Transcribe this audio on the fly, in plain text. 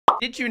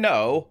Did you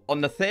know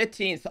on the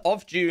 13th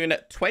of June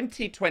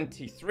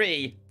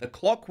 2023, the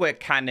Clockwork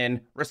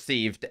Cannon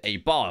received a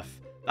buff?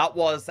 That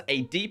was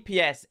a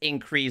DPS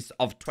increase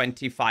of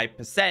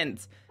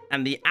 25%,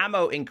 and the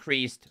ammo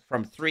increased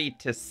from 3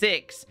 to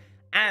 6,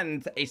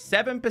 and a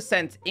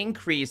 7%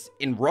 increase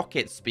in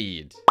rocket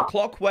speed. The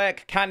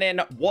Clockwork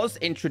Cannon was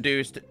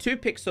introduced to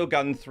Pixel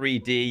Gun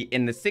 3D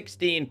in the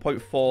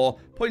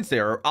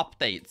 16.4.0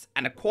 updates,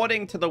 and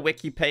according to the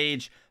wiki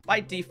page, by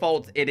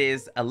default, it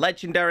is a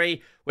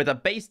legendary with a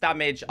base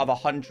damage of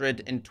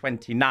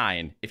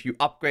 129. If you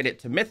upgrade it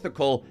to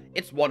mythical,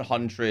 it's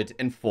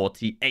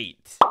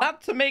 148.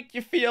 Not to make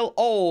you feel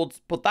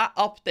old, but that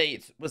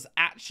update was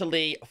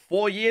actually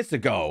 4 years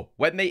ago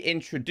when they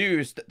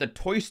introduced the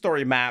Toy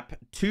Story map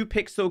to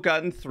Pixel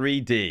Gun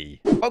 3D.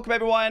 Welcome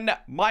everyone,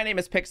 my name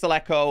is Pixel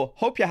ECKO.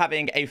 Hope you're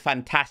having a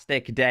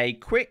fantastic day.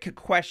 Quick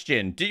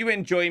question, do you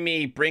enjoy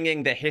me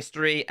bringing the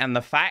history and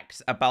the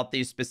facts about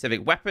these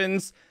specific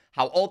weapons,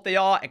 how old they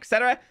are,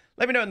 etc.?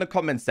 Let me know in the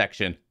comments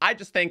section. I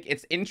just think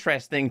it's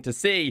interesting to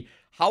see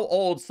how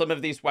old some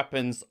of these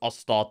weapons are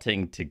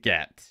starting to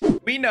get.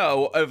 We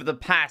know over the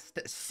past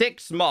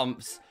 6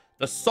 months,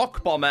 the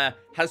Sock Bomber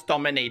has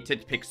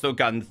dominated Pixel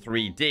Gun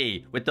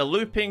 3D with the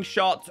looping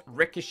shot,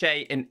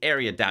 ricochet, and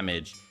area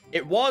damage.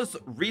 It was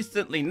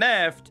recently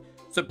nerfed,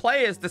 so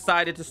players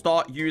decided to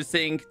start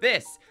using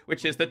this,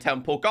 which is the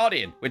Temple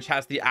Guardian, which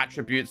has the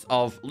attributes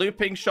of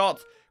looping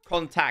shot,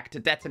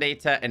 contact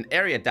detonator, and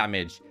area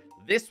damage.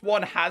 This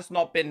one has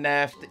not been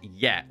nerfed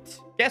yet.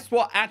 Guess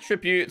what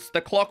attributes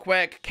the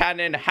Clockwork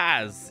Cannon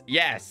has?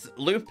 Yes,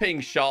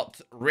 looping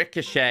shot,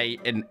 ricochet,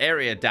 and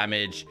area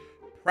damage.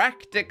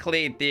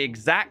 Practically the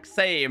exact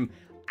same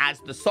as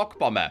the Sock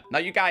Bomber. Now,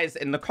 you guys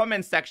in the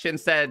comments section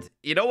said,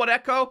 you know what,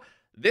 ECKO?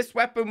 This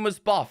weapon was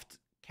buffed.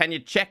 Can you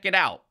check it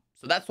out?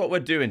 So that's what we're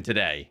doing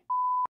today.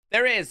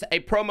 There is a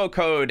promo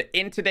code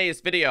in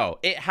today's video.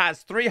 It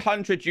has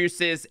 300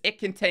 uses. It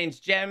contains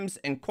gems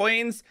and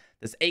coins.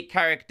 There's 8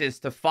 characters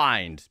to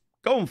find.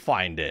 Go and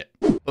find it.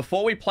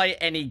 Before we play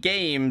any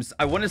games,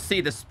 I want to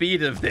see the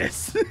speed of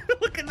this.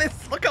 Look at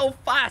this. Look how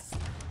fast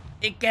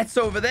it gets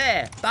over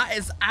there. That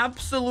is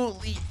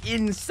absolutely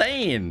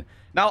insane.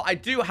 Now, I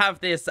do have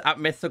this at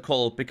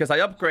Mythical because I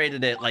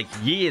upgraded it like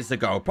years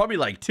ago. Probably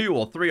like 2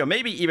 or 3 or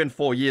maybe even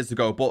 4 years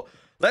ago. But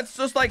let's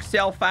just like see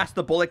how fast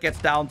the bullet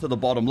gets down to the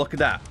bottom. Look at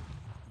that.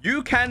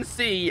 You can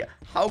see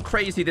how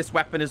crazy this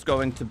weapon is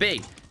going to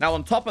be. Now,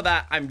 on top of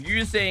that, I'm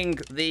using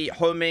the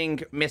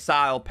homing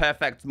missile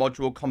perfect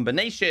module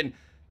combination.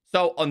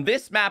 So on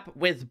this map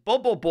with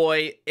Bubble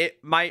Boy,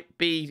 it might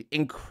be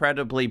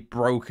incredibly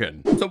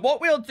broken. So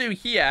what we'll do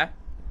here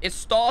is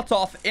start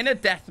off in a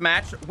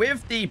deathmatch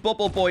with the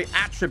Bubble Boy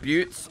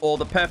attributes or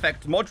the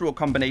perfect module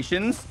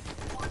combinations.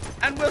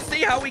 And we'll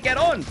see how we get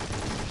on.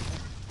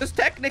 Because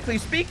technically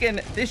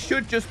speaking, this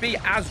should just be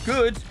as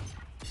good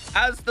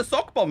as the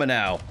Sock Bomber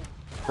now,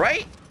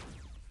 right?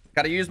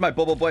 Gotta use my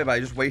Bubble Boy, but I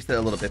just wasted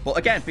a little bit. But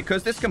again,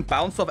 because this can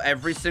bounce off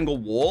every single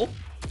wall,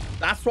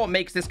 that's what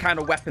makes this kind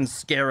of weapon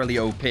scarily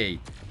OP.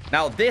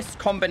 Now, this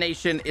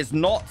combination is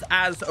not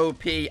as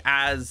OP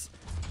as,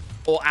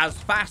 or as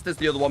fast as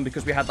the other one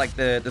because we had like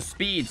the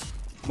speed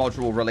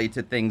module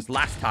related things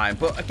last time.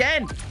 But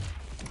again,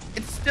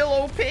 it's still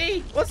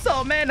OP. What's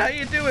up, man? How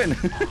you doing?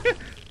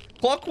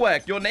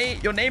 Clockwork, you're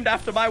named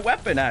after my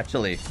weapon,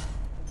 actually.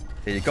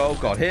 Here you go,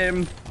 got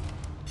him.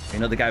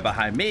 Another guy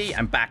behind me.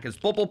 I'm back as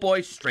Bubble Boy,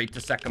 straight to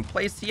second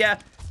place here.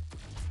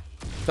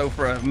 So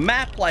for a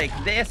map like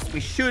this, we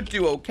should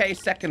do okay.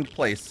 Second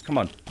place. Come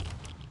on.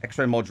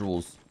 X-ray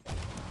modules.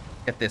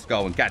 Get this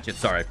going. Gadget,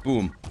 sorry.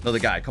 Boom. Another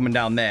guy coming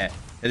down there.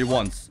 Hit it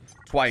once.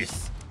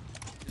 Twice.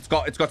 It's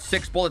got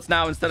 6 bullets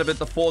now instead of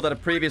the 4 that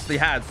it previously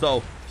had.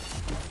 So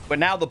we're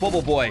now the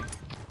Bubble Boy.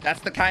 That's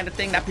the kind of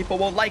thing that people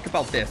won't like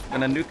about this. I'm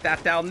gonna nuke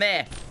that down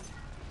there.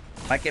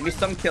 Might get me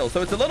some kills.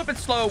 So it's a little bit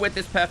slow with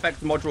this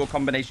perfect module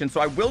combination.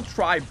 So I will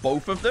try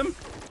both of them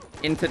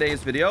in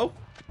today's video.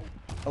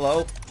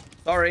 Hello.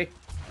 Sorry.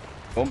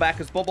 Going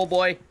back as Bubble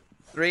Boy.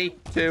 3,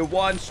 2,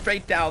 1.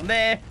 Straight down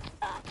there.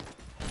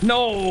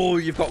 No,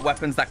 you've got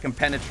weapons that can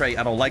penetrate.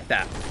 I don't like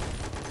that.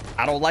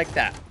 I don't like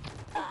that.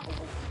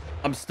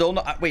 I'm still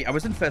not... Wait, I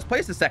was in first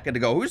place a second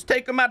ago. Who's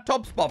taking my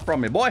top spot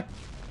from me, boy?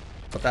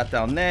 Put that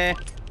down there.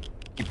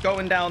 Keep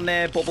going down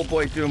there. Bubble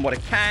Boy doing what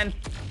it can.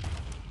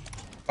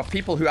 Got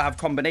people who have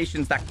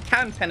combinations that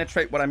can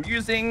penetrate what I'm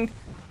using.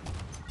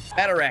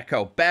 Better,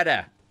 ECKO.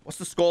 Better. What's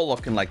the score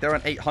looking like? They're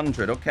on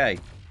 800. Okay.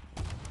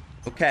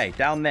 Okay,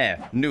 down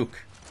there. Nuke.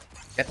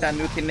 Get that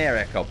nuke in there,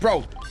 ECKO.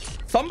 Bro,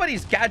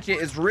 somebody's gadget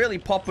is really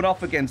popping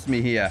off against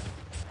me here.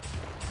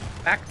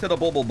 Back to the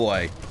Bubble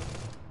Boy.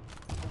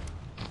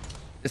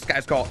 This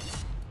guy's got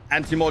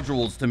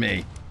anti-modules to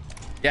me.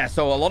 Yeah,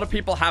 so a lot of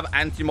people have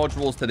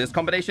anti-modules to this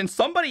combination.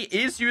 Somebody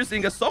is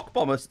using a Sock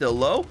Bomber still,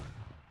 though.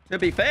 To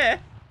be fair.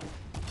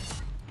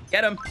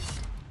 Get him.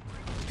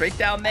 Straight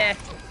down there.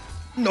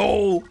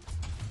 No.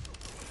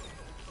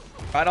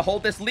 Trying to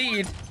hold this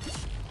lead.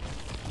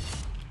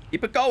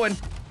 Keep it going.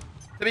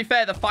 To be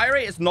fair, the fire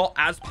rate is not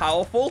as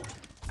powerful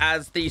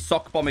as the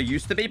sock bomber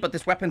used to be, but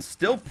this weapon's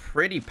still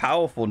pretty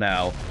powerful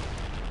now.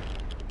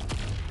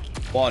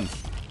 One.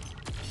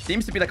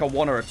 Seems to be like a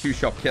 1 or a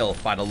 2-shot kill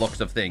by the looks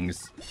of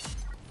things.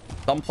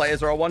 Some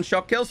players are a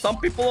 1-shot kill, some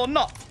people are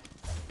not.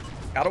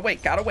 Gotta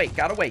wait, gotta wait,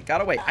 gotta wait,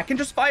 gotta wait. I can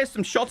just fire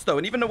some shots, though,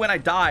 and even though when I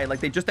die,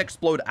 like, they just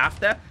explode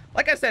after.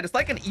 Like I said, it's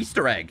like an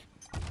Easter egg.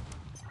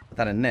 Put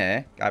that in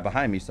there. Guy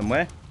behind me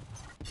somewhere.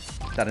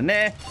 Put that in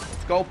there.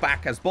 Let's go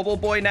back as Bubble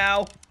Boy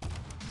now.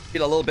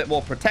 Feel a little bit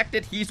more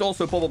protected. He's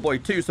also Bubble Boy,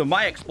 too, so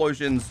my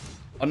explosions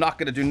are not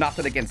going to do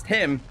nothing against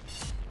him.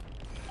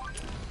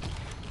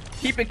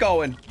 Keep it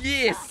going.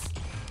 Yes.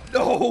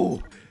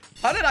 No.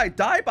 How did I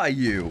die by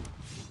you?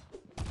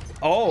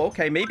 Oh,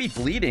 okay. Maybe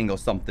bleeding or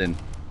something.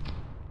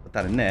 Put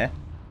that in there.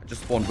 I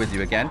just spawned with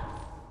you again.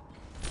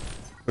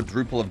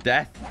 Quadruple of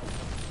death.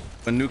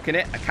 For nuking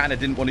it. I kind of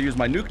didn't want to use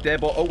my nuke there,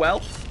 but oh well.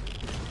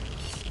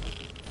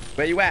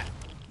 Where you at?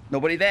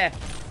 Nobody there.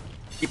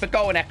 Keep it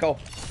going, ECKO.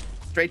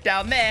 Straight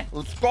down there.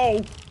 Let's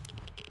go.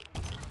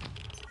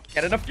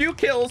 Getting a few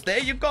kills. There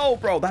you go,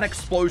 bro. That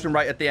explosion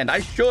right at the end. I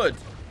should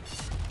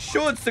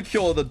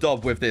secure the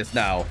dub with this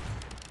now.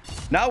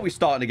 Now we're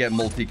starting to get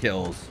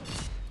multi-kills.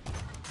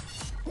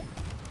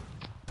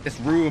 This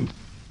room,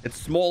 it's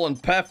small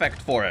and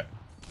perfect for it.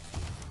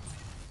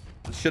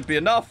 It should be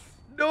enough.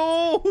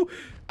 No!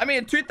 I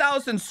mean,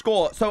 2,000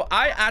 score. So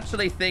I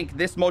actually think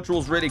this module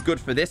is really good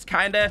for this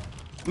kind of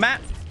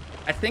map.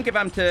 I think if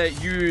I'm to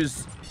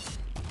use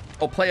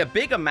or play a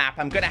bigger map,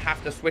 I'm going to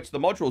have to switch the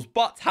modules.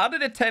 But how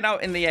did it turn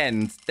out in the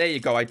end? There you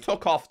go. I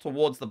took off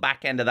towards the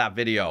back end of that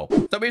video.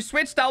 So we've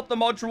switched out the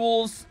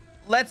modules.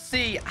 Let's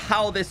see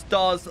how this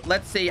does.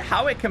 Let's see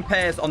how it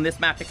compares on this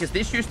map, because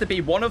this used to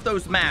be one of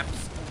those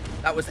maps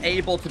that was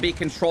able to be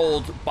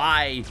controlled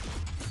by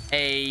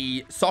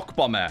a sock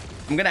bomber.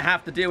 I'm going to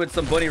have to deal with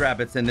some bunny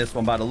rabbits in this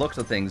one by the looks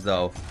of things,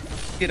 though.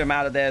 Get him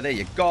out of there. There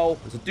you go.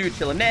 There's a dude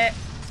chilling there.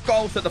 Let's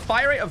go. So the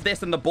fire rate of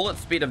this and the bullet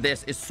speed of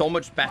this is so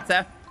much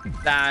better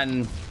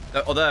than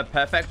the other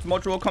perfect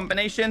module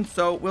combination.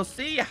 So we'll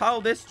see how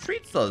this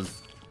treats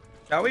us.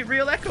 Shall we?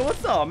 Real ECKO,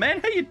 what's up,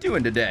 man? How you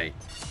doing today?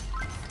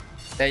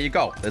 There you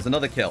go. There's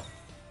another kill.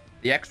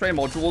 The X-ray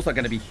modules are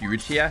going to be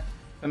huge here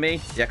for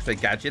me. The X-ray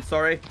gadget,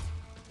 sorry.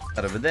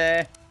 That over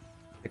there.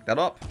 Pick that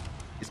up.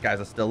 These guys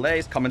are still there.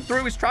 He's coming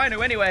through. He's trying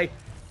to anyway.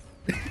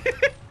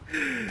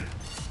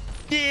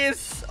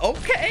 Yes.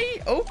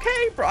 Okay.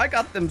 Okay, bro. I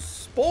got them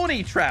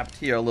spawny trapped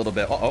here a little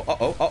bit. Uh-oh.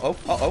 Uh-oh. Uh-oh.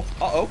 Uh-oh.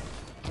 Uh-oh.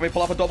 Can we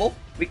pull off a double?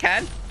 We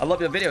can. I love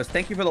your videos.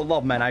 Thank you for the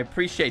love, man. I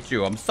appreciate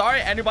you. I'm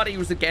sorry anybody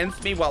who's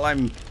against me while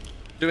I'm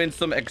doing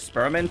some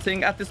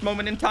experimenting at this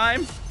moment in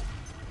time.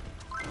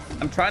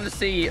 I'm trying to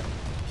see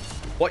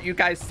what you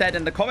guys said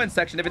in the comment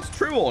section, if it's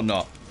true or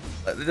not.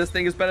 This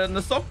thing is better than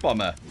the sock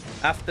bomber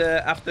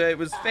after it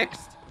was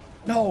fixed.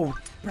 No,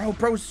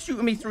 bro's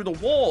shooting me through the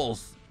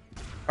walls.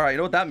 All right, you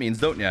know what that means,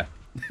 don't you?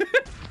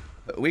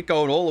 We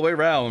going all the way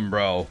around,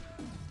 bro.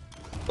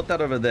 Put that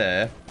over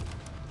there.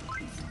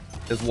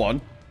 There's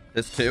one.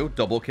 There's two.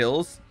 Double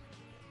kills.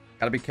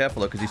 Gotta be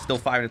careful, though, because he's still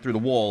firing it through the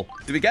wall.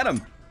 Did we get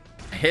him?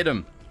 I hit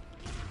him.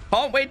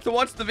 Can't wait to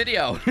watch the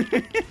video.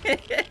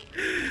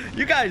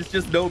 You guys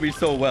just know me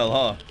so well,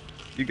 huh?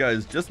 You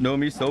guys just know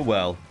me so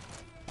well.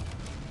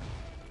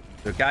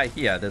 There's a guy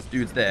here. There's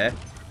dudes there.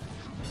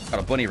 Got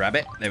a bunny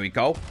rabbit. There we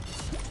go.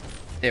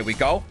 There we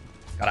go.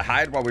 Gotta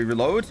hide while we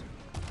reload.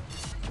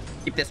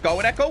 Keep this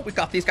going, ECKO. We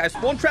got these guys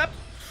spawn trapped.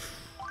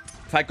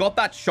 If I got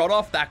that shot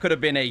off, that could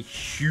have been a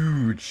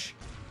huge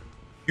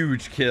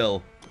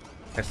kill.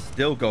 They're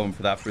still going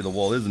for that through the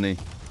wall, isn't he?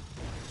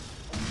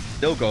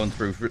 Still going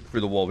through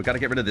the wall. We got to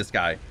get rid of this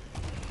guy.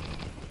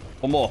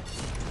 One more.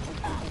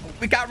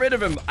 We got rid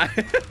of him.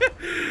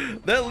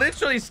 They're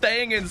literally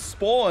staying in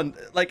spawn.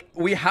 Like,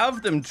 we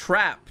have them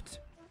trapped.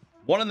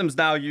 One of them's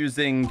now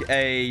using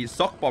a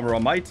sock bomber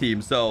on my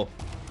team, so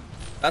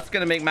that's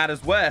going to make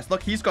matters worse.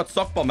 Look, he's got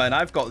sock bomber and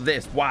I've got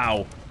this.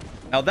 Wow.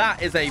 Now,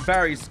 that is a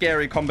very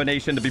scary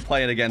combination to be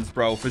playing against,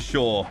 bro, for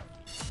sure.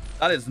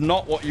 That is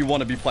not what you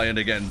want to be playing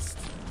against.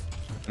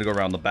 I'm going to go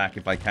around the back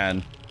if I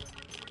can.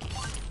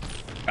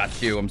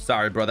 Got you. I'm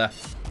sorry, brother.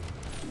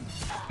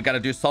 We got to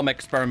do some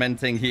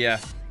experimenting here.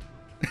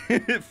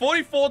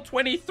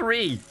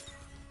 44-23.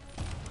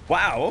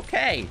 Wow,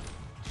 okay.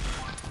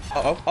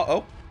 Uh-oh,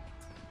 uh-oh.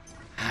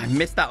 I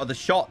missed that other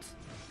shot.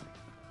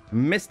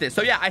 Missed it.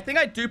 So, yeah, I think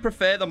I do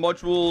prefer the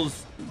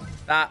modules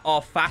that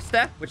are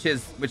faster, which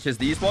is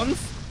these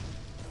ones.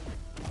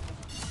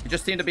 It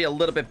just seem to be a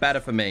little bit better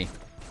for me.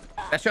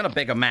 Especially on a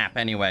bigger map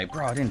anyway.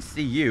 Bro, I didn't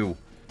see you.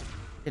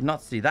 Did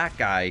not see that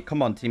guy.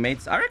 Come on,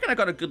 teammates. I reckon I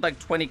got a good, like,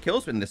 20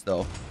 kills in this,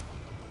 though.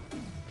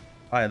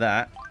 Fire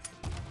that.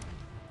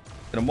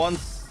 Hit him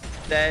once.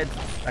 Dead.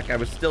 That guy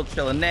was still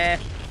chilling there.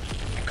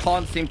 I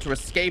can't seem to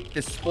escape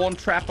this spawn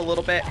trap a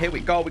little bit. Here we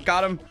go. We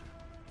got him.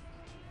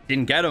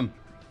 Didn't get him.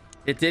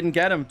 It didn't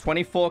get him.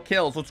 24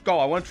 kills. Let's go.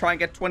 I want to try and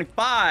get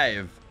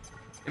 25.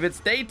 If it's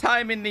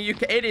daytime in the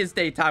UK... It is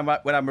daytime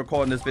when I'm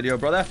recording this video,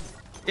 brother.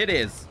 It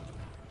is.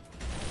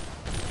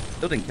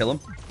 Still didn't kill him.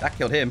 That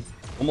killed him.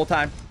 One more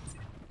time.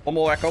 One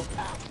more, ECKO.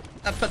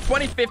 That's the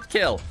 25th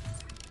kill.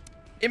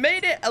 It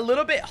made it a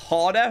little bit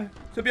harder,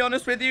 to be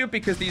honest with you,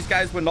 because these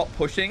guys were not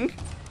pushing.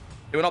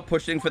 They were not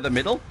pushing for the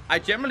middle. I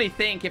generally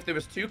think if there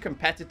was two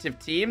competitive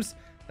teams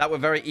that were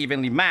very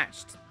evenly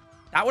matched,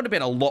 that would have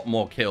been a lot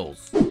more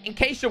kills. In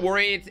case you're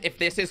worried if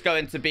this is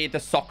going to be the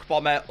Sock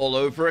Bomber all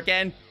over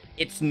again,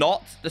 it's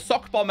not. The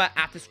Sock Bomber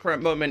at this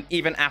current moment,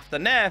 even after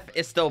nerf,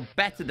 is still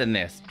better than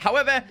this.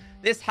 However,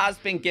 this has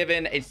been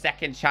given a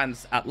second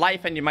chance at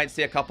life, and you might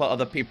see a couple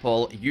other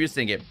people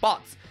using it.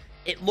 But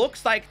it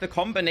looks like the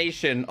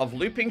combination of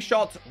looping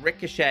shot,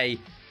 ricochet,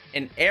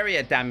 and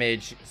area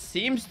damage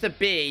seems to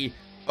be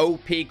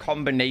OP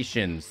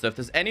combinations. So if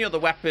there's any other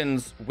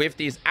weapons with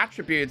these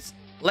attributes,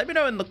 let me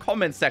know in the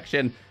comment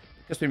section,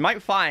 because we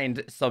might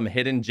find some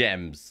hidden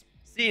gems.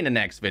 See you in the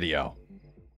next video.